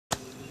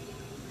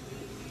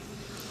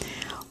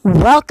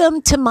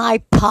Welcome to my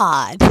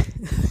pod.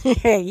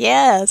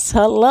 Yes,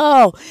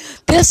 hello.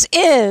 This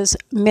is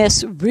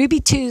Miss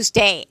Ruby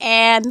Tuesday,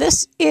 and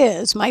this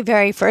is my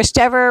very first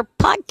ever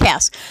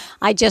podcast.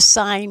 I just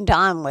signed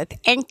on with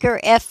Anchor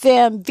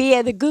FM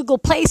via the Google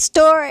Play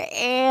Store,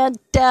 and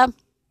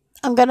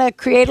I'm going to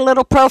create a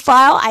little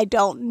profile. I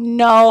don't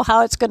know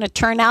how it's going to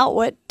turn out,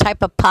 what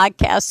type of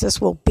podcast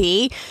this will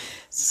be.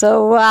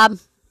 So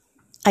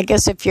I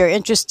guess if you're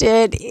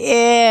interested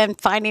in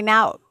finding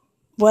out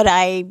what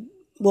I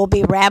will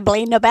be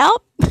rambling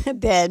about,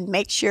 then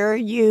make sure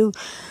you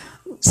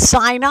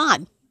sign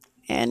on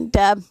and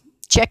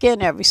check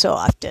in every so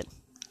often.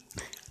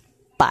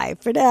 Bye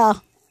for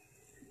now.